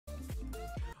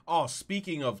Oh,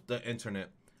 speaking of the internet,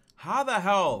 how the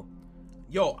hell?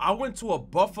 Yo, I went to a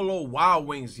Buffalo Wild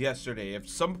Wings yesterday. If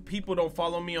some people don't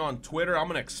follow me on Twitter, I'm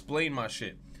gonna explain my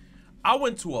shit. I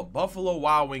went to a Buffalo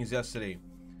Wild Wings yesterday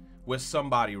with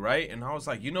somebody, right? And I was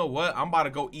like, you know what? I'm about to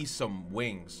go eat some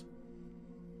wings.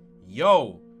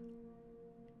 Yo.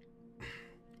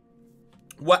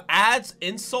 What adds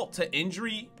insult to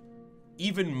injury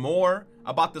even more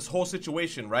about this whole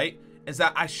situation, right, is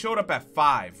that I showed up at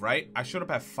 5, right? I showed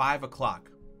up at 5 o'clock.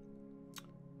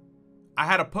 I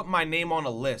had to put my name on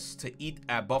a list to eat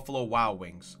at Buffalo Wild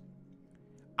Wings.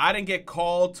 I didn't get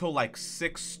called till like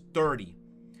 6:30.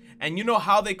 And you know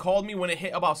how they called me when it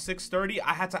hit about 6:30?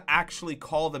 I had to actually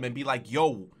call them and be like,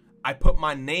 yo, I put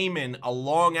my name in a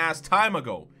long ass time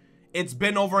ago. It's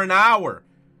been over an hour.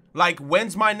 Like,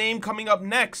 when's my name coming up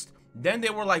next? Then they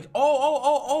were like,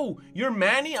 oh, you're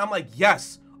Manny? I'm like,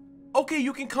 yes. Okay,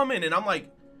 you can come in. And I'm like,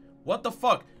 what the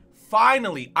fuck?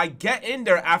 Finally, I get in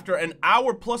there after an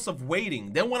hour plus of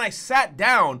waiting. Then when I sat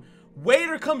down,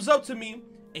 waiter comes up to me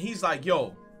and he's like,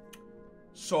 yo,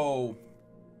 so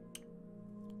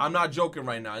I'm not joking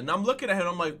right now. And I'm looking at him,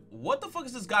 I'm like, what the fuck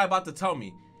is this guy about to tell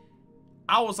me?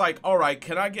 I was like, all right,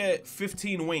 can I get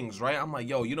 15 wings, right? I'm like,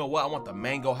 yo, you know what? I want the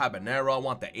mango habanero. I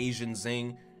want the Asian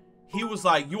zing. He was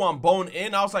like, you want bone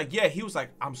in? I was like, yeah. He was like,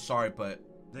 I'm sorry, but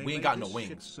we ain't got no wings.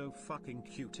 Shit so fucking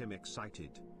cute, I'm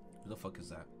excited. Who the fuck is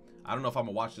that? I don't know if I'm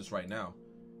gonna watch this right now,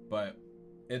 but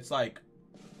it's like,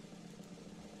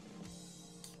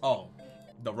 oh,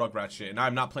 the Rugrats shit. And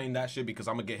I'm not playing that shit because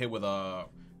I'm gonna get hit with a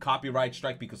copyright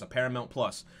strike because of Paramount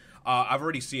Plus. I've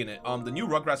already seen it. The new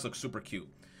Rugrats looks super cute.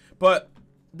 But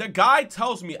the guy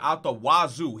tells me out the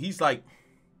wazoo, he's like,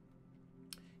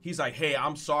 hey,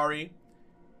 I'm sorry,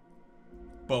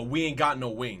 but we ain't got no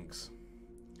wings.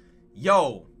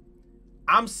 Yo,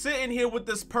 I'm sitting here with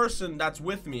this person that's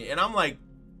with me, and I'm like,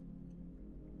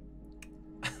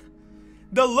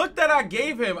 the look that I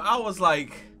gave him, I was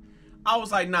like,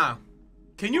 nah.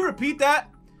 Can you repeat that?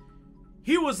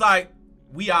 He was like,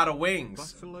 we out of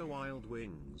wings. Buffalo Wild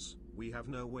Wings, we have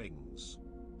no wings.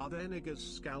 Are there niggas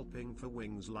scalping for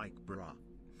wings like bruh?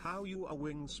 How you a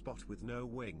wing spot with no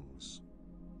wings?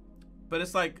 But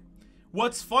it's like,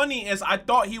 what's funny is I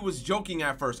thought he was joking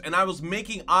at first, and I was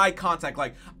making eye contact,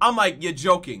 like, I'm like, you're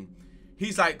joking.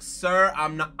 He's like, sir,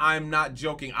 I'm not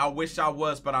joking. I wish I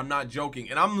was, but I'm not joking.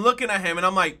 And I'm looking at him and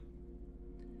I'm like,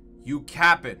 you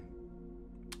capping.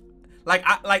 Like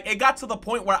it got to the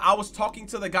point where I was talking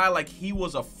to the guy like he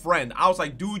was a friend. I was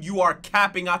like, dude, you are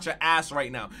capping out your ass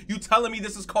right now. You telling me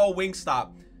this is called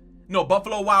Wingstop? No,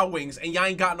 Buffalo Wild Wings, and y'all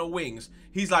ain't got no wings.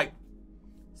 He's like,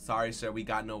 sorry, sir, we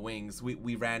got no wings.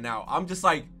 We ran out. I'm just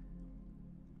like,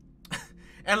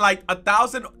 and like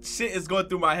 1,000 shit is going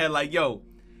through my head like, yo,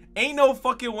 ain't no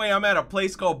fucking way I'm at a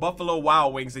place called Buffalo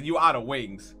Wild Wings and you out of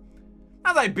wings.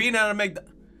 I was like being at a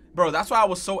McDonald's. Bro, that's why I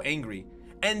was so angry.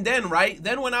 And then, right,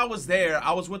 then when I was there,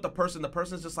 I was with the person. The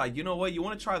person's just like, you know what? You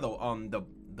want to try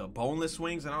the boneless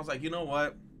wings? And I was like, you know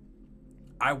what?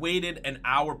 I waited an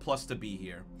hour plus to be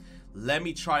here. Let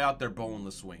me try out their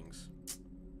boneless wings.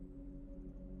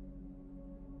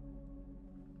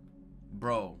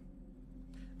 Bro,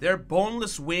 their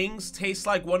boneless wings taste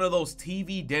like one of those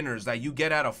TV dinners that you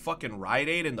get at a fucking Rite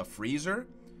Aid in the freezer.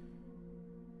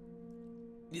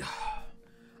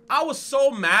 I was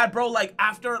so mad, bro. Like,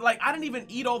 after, like, I didn't even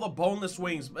eat all the boneless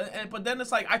wings. But then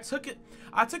it's like, I took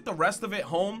the rest of it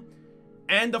home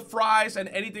and the fries and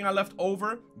anything I left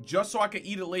over just so I could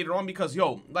eat it later on. Because,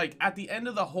 yo, like, at the end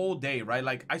of the whole day, right,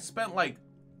 like, I spent, like,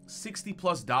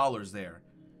 $60+ there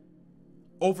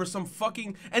over some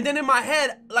fucking... And then in my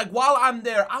head, like, while I'm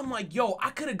there, I'm like, yo, I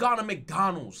could have gone to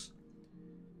McDonald's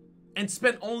and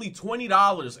spent only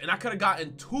 $20. And I could have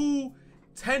gotten 2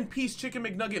 10-piece chicken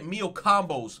McNugget meal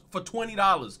combos for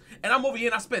 $20. And I'm over here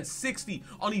and I spent $60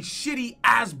 on these shitty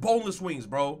ass boneless wings,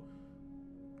 bro.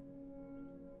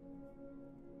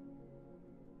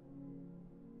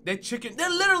 They're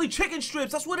literally chicken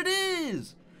strips. That's what it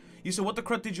is. You said, what the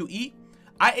crap did you eat?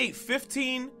 I ate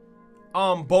 15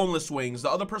 boneless wings.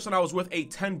 The other person I was with ate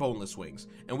 10 boneless wings.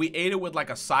 And we ate it with like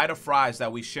a side of fries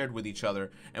that we shared with each other.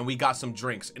 And we got some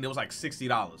drinks. And it was like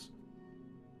 $60.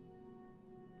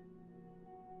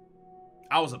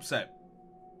 I was upset.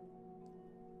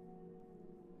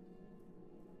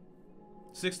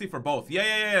 60 for both.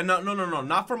 Yeah. No.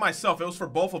 Not for myself. It was for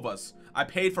both of us. I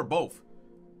paid for both.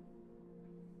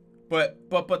 But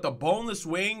the boneless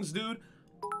wings, dude.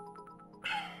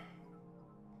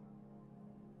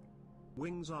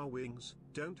 Wings are wings.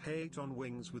 Don't hate on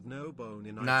wings with no bone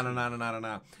in.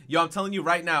 Nah. Yo, I'm telling you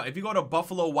right now, if you go to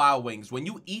Buffalo Wild Wings, when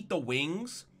you eat the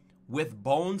wings, with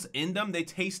bones in them, they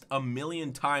taste a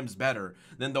million times better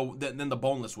than the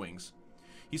boneless wings.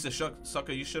 He said,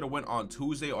 sucker, you should have went on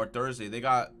Tuesday or Thursday. They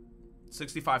got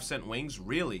 65-cent wings.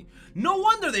 Really? No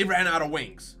wonder they ran out of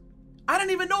wings. I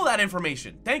didn't even know that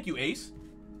information. Thank you, Ace.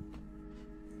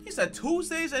 He said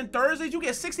Tuesdays and Thursdays you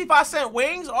get 65-cent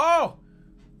wings. Oh,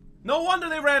 no wonder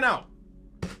they ran out.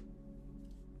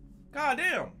 God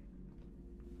damn.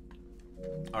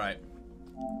 All right,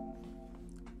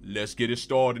 let's get it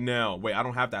started now. Wait, I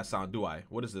don't have that sound, do I?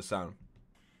 What is this sound?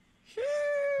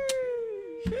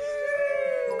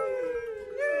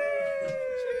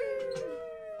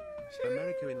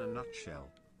 America in a nutshell.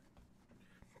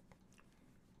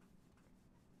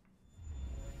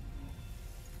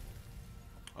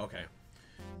 Okay.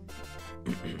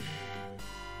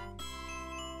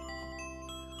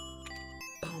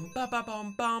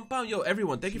 Yo,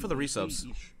 everyone, thank you for the resubs.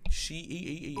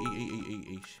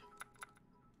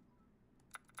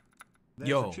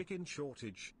 There's a chicken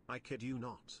shortage, I kid you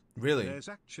not. Really? There's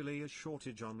actually a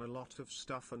shortage on a lot of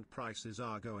stuff and prices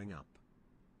are going up.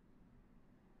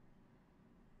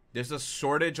 There's a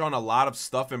shortage on a lot of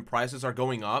stuff and prices are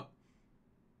going up.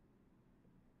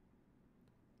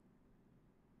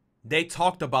 They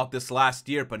talked about this last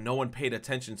year, but no one paid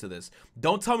attention to this.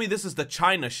 Don't tell me this is the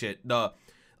China shit.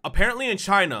 Apparently in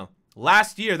China,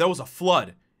 last year there was a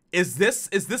flood. Is this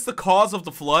the cause of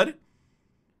the flood?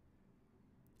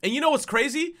 And you know what's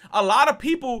crazy? A lot of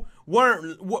people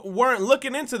weren't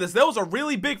looking into this. There was a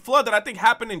really big flood that I think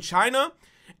happened in China,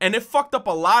 and it fucked up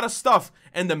a lot of stuff.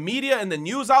 And the media and the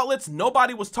news outlets,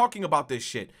 nobody was talking about this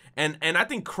shit. And I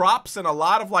think crops and a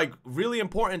lot of like really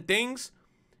important things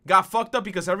got fucked up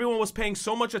because everyone was paying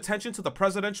so much attention to the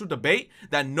presidential debate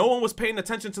that no one was paying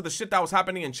attention to the shit that was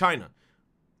happening in China.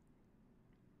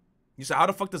 You said, how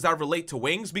the fuck does that relate to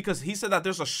wings? Because he said that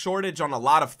there's a shortage on a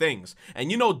lot of things.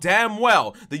 And you know damn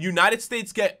well the United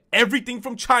States get everything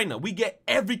from China. We get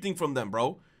everything from them,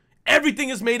 bro. Everything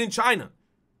is made in China.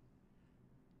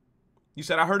 You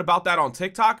said, I heard about that on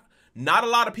TikTok. Not a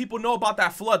lot of people know about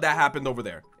that flood that happened over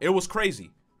there. It was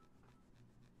crazy.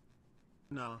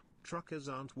 Nah, truckers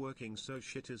aren't working, so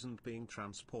shit isn't being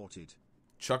transported.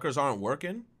 Truckers aren't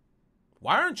working?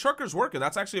 Why aren't truckers working?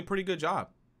 That's actually a pretty good job.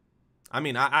 I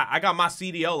mean, I got my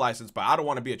CDL license, but I don't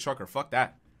want to be a trucker. Fuck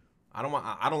that. I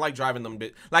don't like driving them.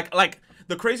 Like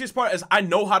the craziest part is I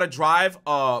know how to drive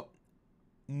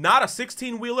not a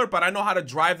 16-wheeler, but I know how to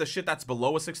drive the shit that's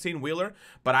below a 16-wheeler,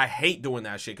 but I hate doing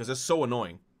that shit because it's so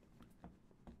annoying.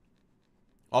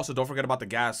 Also, don't forget about the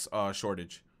gas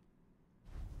shortage.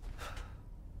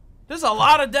 There's a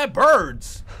lot of dead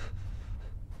birds.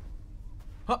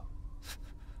 Huh?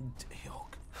 Yo,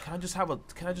 can I just have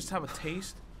a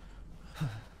taste?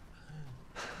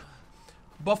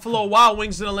 Buffalo Wild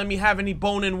Wings didn't let me have any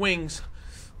bone-in wings.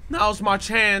 Now's my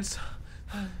chance.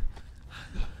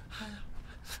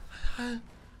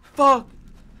 Fuck.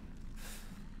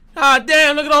 Ah,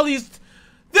 damn, look at all these.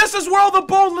 This is where all the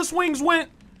boneless wings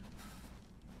went.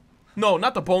 No,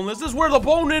 not the boneless. This is where the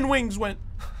bone-in wings went.